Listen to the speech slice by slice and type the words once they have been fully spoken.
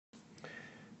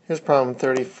Here's problem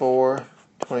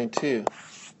 34.22.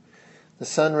 The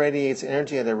sun radiates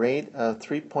energy at a rate of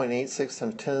 3.86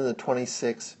 times 10 to the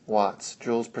 26 watts,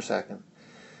 joules per second.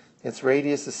 Its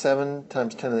radius is 7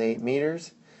 times 10 to the 8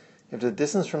 meters. If the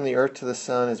distance from the Earth to the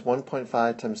sun is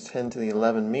 1.5 times 10 to the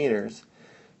 11 meters,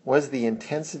 what is the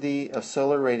intensity of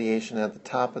solar radiation at the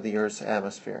top of the Earth's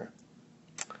atmosphere?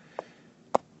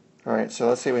 Alright, so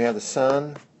let's say we have the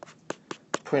sun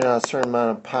putting out a certain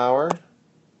amount of power,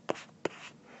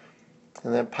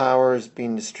 and that power is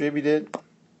being distributed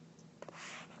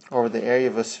over the area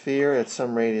of a sphere at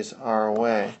some radius r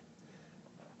away.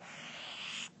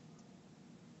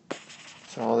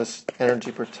 So all this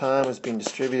energy per time is being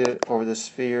distributed over the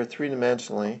sphere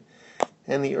three-dimensionally,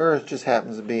 and the Earth just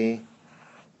happens to be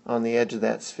on the edge of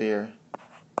that sphere.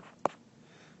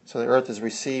 So the Earth is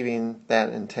receiving that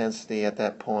intensity at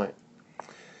that point.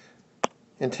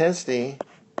 Intensity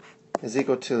is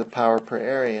equal to the power per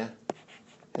area.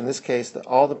 In this case,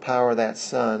 all the power of that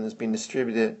sun is being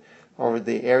distributed over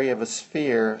the area of a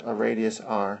sphere of radius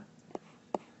r.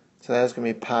 So that is going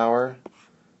to be power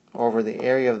over the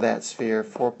area of that sphere,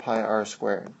 4 pi r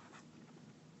squared.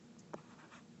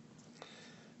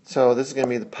 So this is going to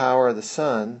be the power of the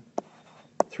sun,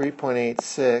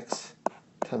 3.86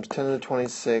 times 10 to the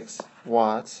 26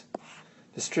 watts,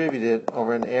 distributed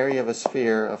over an area of a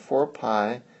sphere of 4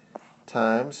 pi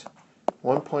times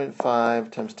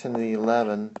 1.5 times 10 to the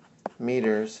 11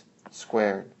 meters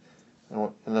squared.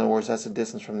 In other words, that's the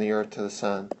distance from the Earth to the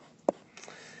sun.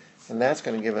 And that's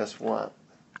going to give us what?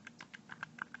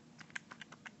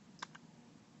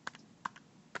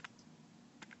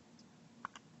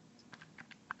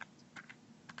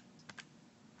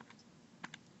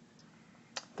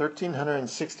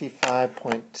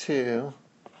 (1365.2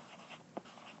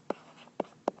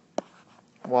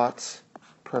 watts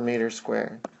per meter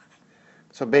squared.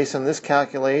 So based on this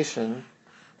calculation,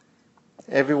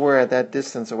 everywhere at that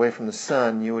distance away from the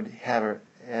sun, you would have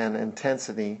an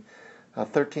intensity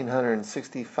of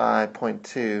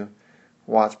 1365.2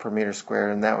 watts per meter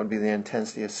squared, and that would be the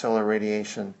intensity of solar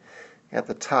radiation at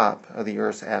the top of the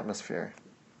Earth's atmosphere.